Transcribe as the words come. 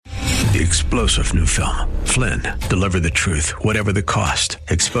the explosive new film, Flynn, deliver the truth, whatever the cost,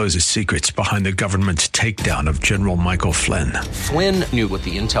 exposes secrets behind the government's takedown of General Michael Flynn. Flynn knew what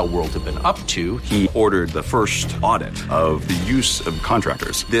the intel world had been up to. He ordered the first audit of the use of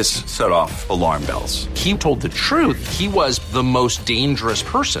contractors. This set off alarm bells. He told the truth. He was the most dangerous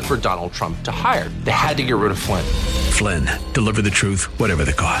person for Donald Trump to hire. They had to get rid of Flynn. Flynn, deliver the truth, whatever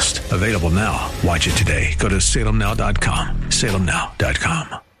the cost. Available now. Watch it today. Go to salemnow.com.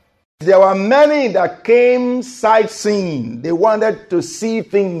 salemnow.com. There were many that came sightseeing. They wanted to see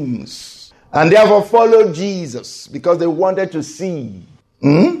things and therefore followed Jesus because they wanted to see.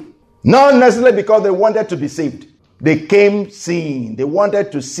 Not necessarily because they wanted to be saved. They came seeing. They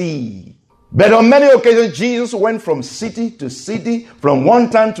wanted to see. But on many occasions, Jesus went from city to city, from one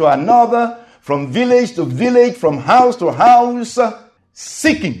town to another, from village to village, from house to house,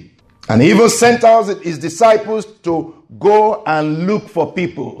 seeking. And he even sent out his disciples to go and look for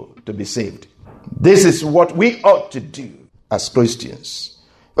people to be saved. This is what we ought to do as Christians.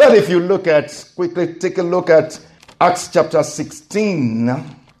 Well, if you look at, quickly take a look at Acts chapter 16.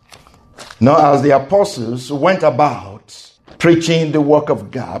 Now, as the apostles went about preaching the work of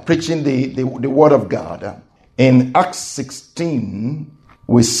God, preaching the word of God, in Acts 16,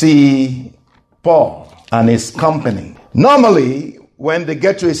 we see Paul and his company. Normally, when they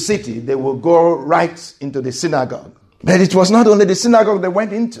get to a city, they will go right into the synagogue. But it was not only the synagogue they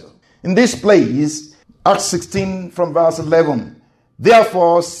went into. In this place, Acts 16 from verse 11,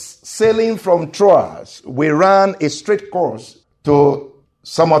 therefore, sailing from Troas, we ran a straight course to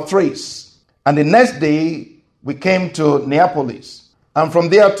Samothrace. And the next day, we came to Neapolis, and from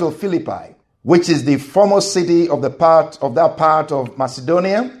there to Philippi, which is the foremost city of that part of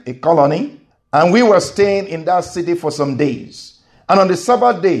Macedonia, a colony. And we were staying in that city for some days. And on the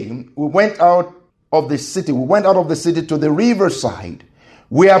Sabbath day, we went out of the city to the riverside,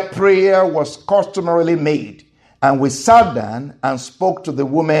 where prayer was customarily made. And we sat down and spoke to the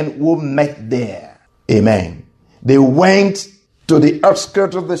women who met there. Amen. They went to the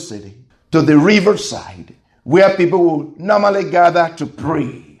outskirts of the city, to the riverside, where people would normally gather to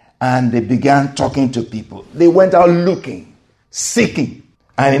pray. And they began talking to people. They went out looking, seeking.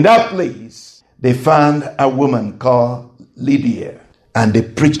 And in that place, they found a woman called Lydia. And they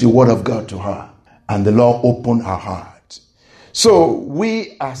preached the word of God to her. And the Lord opened her heart. So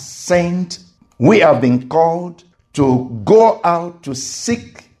we are sent, we have been called to go out to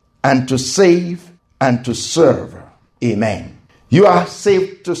seek and to save and to serve. Amen. You are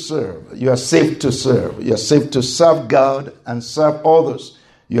saved to serve. You are saved to serve. You are saved to serve God and serve others.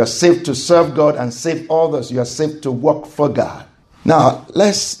 You are saved to serve God and save others. You are saved to work for God. Now,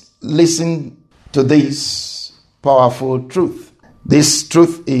 let's listen to this powerful truth. This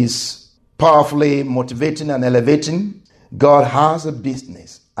truth is powerfully motivating and elevating. God has a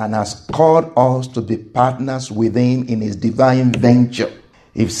business and has called us to be partners with him in his divine venture.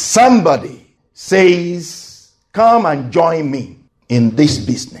 If somebody says, come and join me in this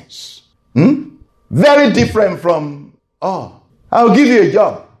business, very different from, I'll give you a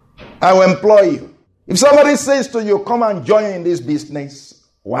job, I will employ you. If somebody says to you, come and join in this business,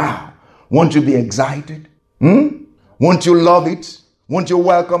 wow, won't you be excited? Won't you love it? Won't you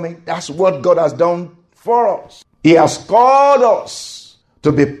welcome it? That's what God has done for us. He has called us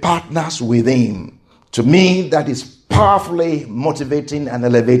to be partners with him. To me, that is powerfully motivating and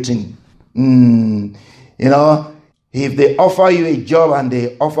elevating. If they offer you a job and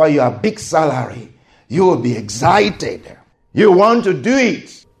they offer you a big salary, you will be excited. You want to do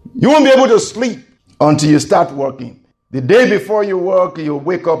it. You won't be able to sleep until you start working. The day before you work, you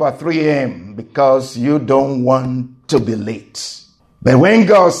wake up at 3 a.m. because you don't want to be late. But when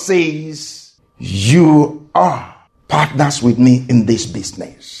God says, you are partners with me in this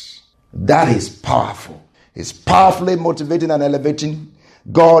business, that is powerful. It's powerfully motivating and elevating.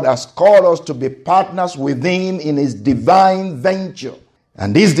 God has called us to be partners with him in his divine venture.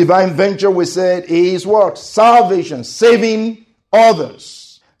 And this divine venture, we said, is what? Salvation, saving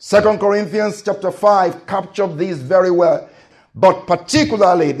others. 2 Corinthians chapter 5 captured this very well. But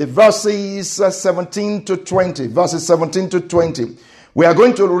particularly the verses 17 to 20. Verses 17 to 20. We are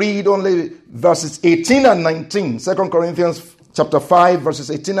going to read only verses 18 and 19. 2 Corinthians chapter 5, verses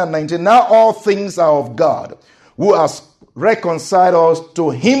 18 and 19. Now all things are of God, who has reconciled us to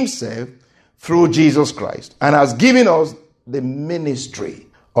himself through Jesus Christ, and has given us the ministry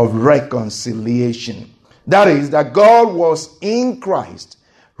of reconciliation. That is, that God was in Christ,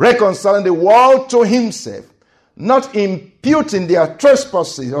 reconciling the world to himself, not imputing their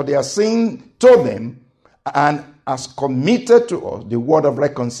trespasses or their sin to them, and has committed to us the word of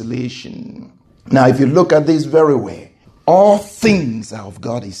reconciliation. Now, if you look at this very way, All things are of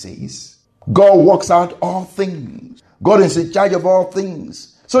God, he says. God works out all things. God is in charge of all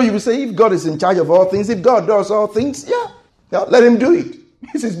things. So you will say, if God is in charge of all things, if God does all things, let him do it.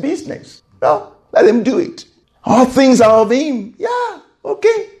 It's his business. Let him do it. All things are of him.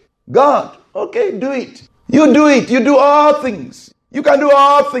 Okay. God, okay, do it. You do it. You do all things. You can do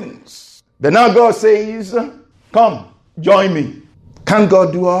all things. But now God says, come, join me. Can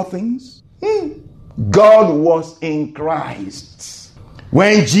God do all things? God was in Christ.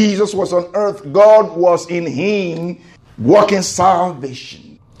 When Jesus was on earth, God was in him working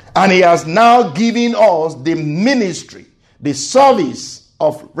salvation. And he has now given us the ministry, the service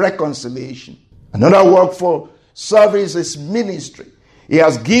of reconciliation. Another word for service is ministry. He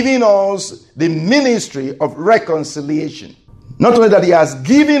has given us the ministry of reconciliation. Not only that he has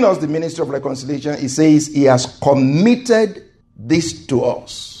given us the ministry of reconciliation, he says he has committed this to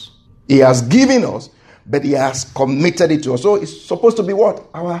us. He has given us, but he has committed it to us. So it's supposed to be what?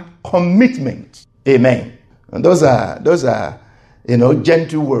 Our commitment. Amen. And those are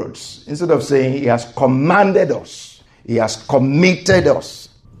gentle words. Instead of saying he has commanded us, he has committed us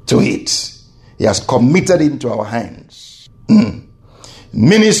to it. He has committed it into our hands.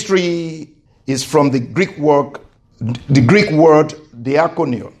 Ministry is from the Greek word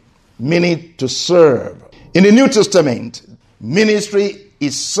diakonio, meaning to serve. In the New Testament, ministry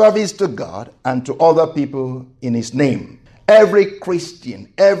is service to God and to other people in his name. Every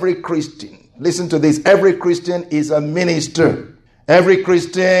Christian, listen to this, every Christian is a minister. Every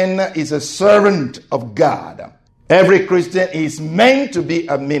Christian is a servant of God. Every Christian is meant to be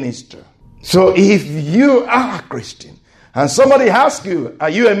a minister. So if you are a Christian and somebody asks you, are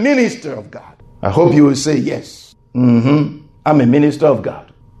you a minister of God? I hope you will say yes. I'm a minister of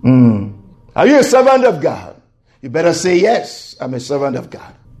God. Are you a servant of God? You better say yes, I'm a servant of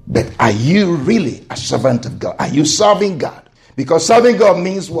God. But are you really a servant of God? Are you serving God? Because serving God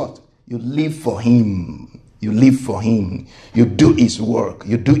means what? You live for him. You live for him. You do his work.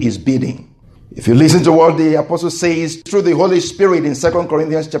 You do his bidding. If you listen to what the apostle says through the Holy Spirit in 2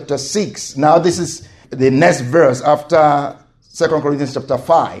 Corinthians chapter 6. Now this is the next verse after 2 Corinthians chapter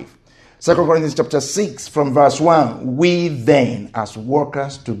 5. 2 Corinthians chapter 6 from verse 1. We then as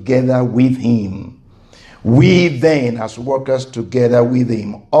workers together with him. We then as workers together with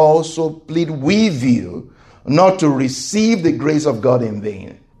him also plead with you not to receive the grace of God in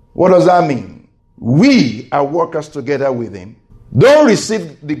vain. What does that mean? We are workers together with him. Don't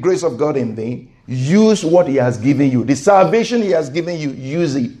receive the grace of God in vain. Use what he has given you. The salvation he has given you,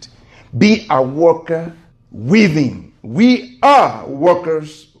 use it. Be a worker with him. We are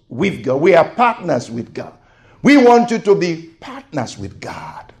workers with God. We are partners with God. We want you to be partners with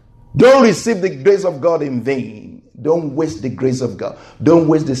God. Don't receive the grace of God in vain. Don't waste the grace of God. Don't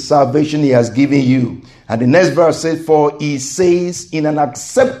waste the salvation he has given you. And the next verse says, for he says, in an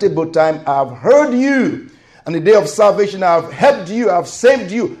acceptable time I have heard you. And the day of salvation I have helped you, I have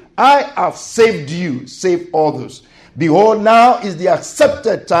saved you. I have saved you. Save others. Behold, now is the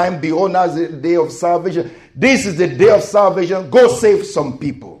accepted time. Behold, now is the day of salvation. This is the day of salvation. Go save some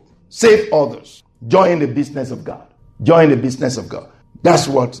people. Save others. Join the business of God. Join the business of God. That's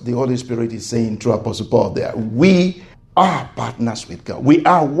what the Holy Spirit is saying through Apostle Paul there. We are partners with God. We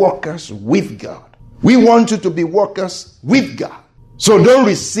are workers with God. We want you to be workers with God. So don't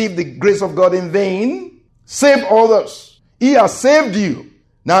receive the grace of God in vain. Save others. He has saved you.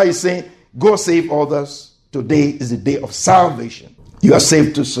 Now he's saying, go save others. Today is the day of salvation. You are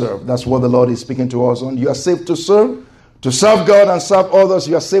saved to serve. That's what the Lord is speaking to us on. You are saved to serve God and serve others.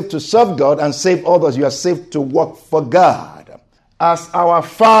 You are saved to serve God and save others. You are saved to work for God. As our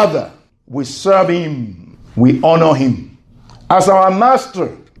Father, we serve him. We honor him. As our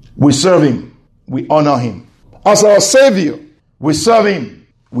Master, we serve him. We honor him. As our Savior, we serve him.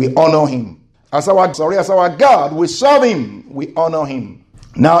 We honor him. As our God, we serve him. We honor him.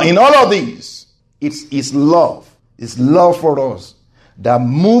 Now, in all of these, it's his love. His love for us that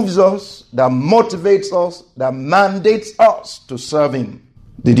moves us, that motivates us, that mandates us to serve him.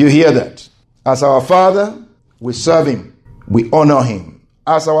 Did you hear that? As our Father, we serve him. We honor him.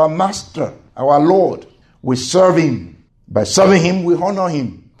 As our Master, our Lord, we serve him. By serving him, we honor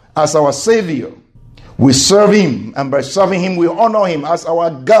him. As our Savior, we serve him. And by serving him, we honor him. As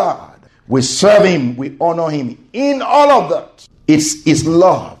our God, we serve him, we honor him. In all of that, it's his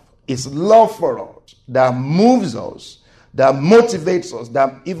love for us that moves us, that motivates us,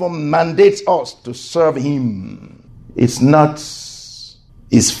 that even mandates us to serve him. It's not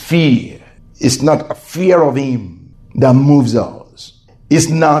his fear. It's not a fear of him that moves us. It's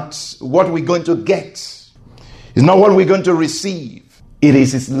not what we're going to get. It's not what we're going to receive. It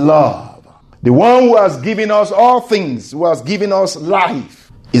is his love. The one who has given us all things, who has given us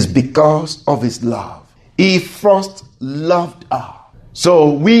life, is because of his love. He first loved us,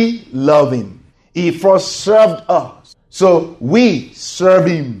 so we love him. He first served us, so we serve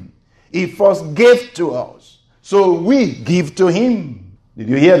him. He first gave to us, so we give to him. Did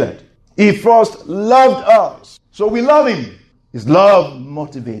you hear that? He first loved us, so we love him. His love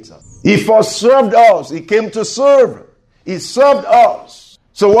motivates us. He first served us. He came to serve. He served us.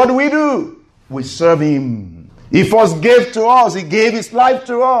 So what do? We serve him. He first gave to us. He gave his life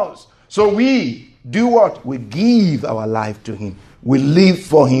to us. So we do what? We give our life to him. We live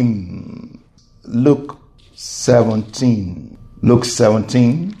for him. Luke 17. Luke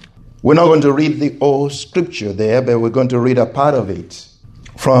 17. We're not going to read the whole scripture there, but we're going to read a part of it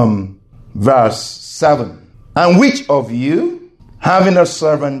from verse 7. And which of you, having a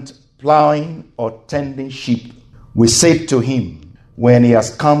servant plowing or tending sheep, will say to him when he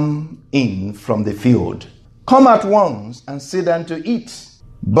has come in from the field, come at once and sit down to eat?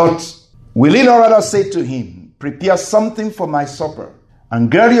 But will he not rather say to him, prepare something for my supper,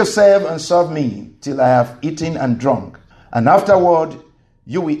 and gird yourself and serve me till I have eaten and drunk, and afterward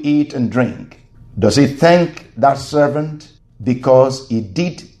you will eat and drink? Does he thank that servant because he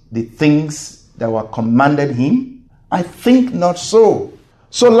did the things that were commanded him? I think not so.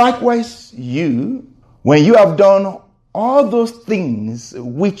 So likewise you, when you have done all those things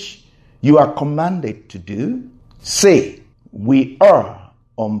which you are commanded to do, say, we are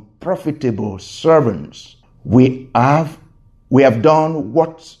unprofitable servants. We have done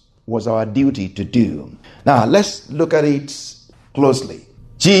what was our duty to do. Now let's look at it closely.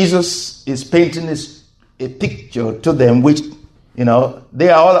 Jesus is painting a picture to them which, they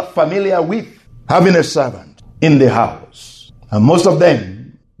are all familiar with, having a servant in the house. And most of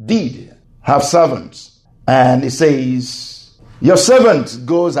them did have servants. And it says, your servant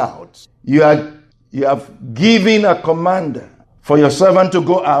goes out. You have given a command for your servant to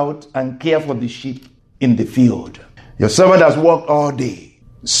go out and care for the sheep in the field. Your servant has worked all day,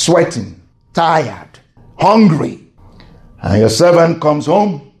 sweating, tired, hungry. And your servant comes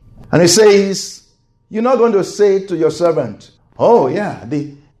home and he says, you're not going to say to your servant, oh yeah,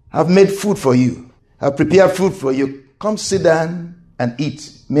 they have made food for you. I've prepared food for you. Come sit down and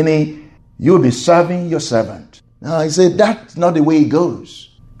eat. Meaning, you'll be serving your servant. Now, he said, that's not the way it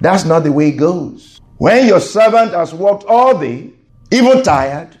goes. That's not the way it goes. When your servant has worked all day, even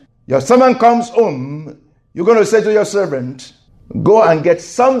tired, your servant comes home, you're going to say to your servant, go and get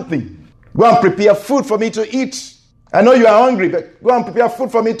something. Go and prepare food for me to eat. I know you are hungry, but go and prepare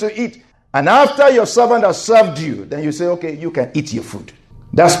food for me to eat. And after your servant has served you, then you say, okay, you can eat your food.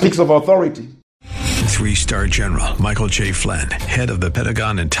 That speaks of authority. 3-star General Michael J. Flynn, head of the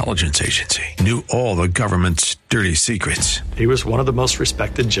Pentagon Intelligence Agency, knew all the government's dirty secrets. He was one of the most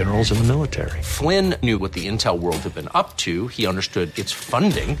respected generals in the military. Flynn knew what the intel world had been up to. He understood its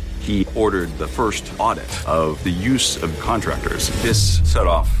funding. He ordered the first audit of the use of contractors. This set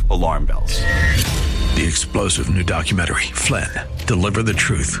off alarm bells. The explosive new documentary, Flynn, Deliver the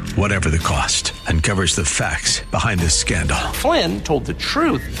Truth, Whatever the Cost, uncovers the facts behind this scandal. Flynn told the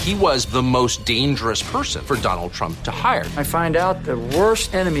truth. He was the most dangerous person for Donald Trump to hire. I find out the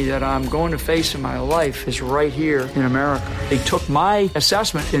worst enemy that I'm going to face in my life is right here in America. They took my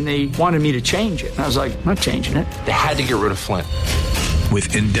assessment and they wanted me to change it. And I was like, I'm not changing it. They had to get rid of Flynn.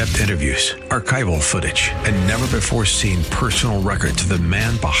 With in-depth interviews, archival footage, and never-before-seen personal records of the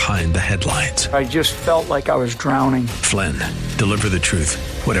man behind the headlines. I just felt like I was drowning. Flynn, Deliver the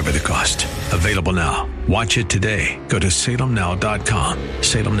Truth, Whatever the Cost. Available now. Watch it today. Go to salemnow.com.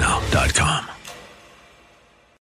 salemnow.com.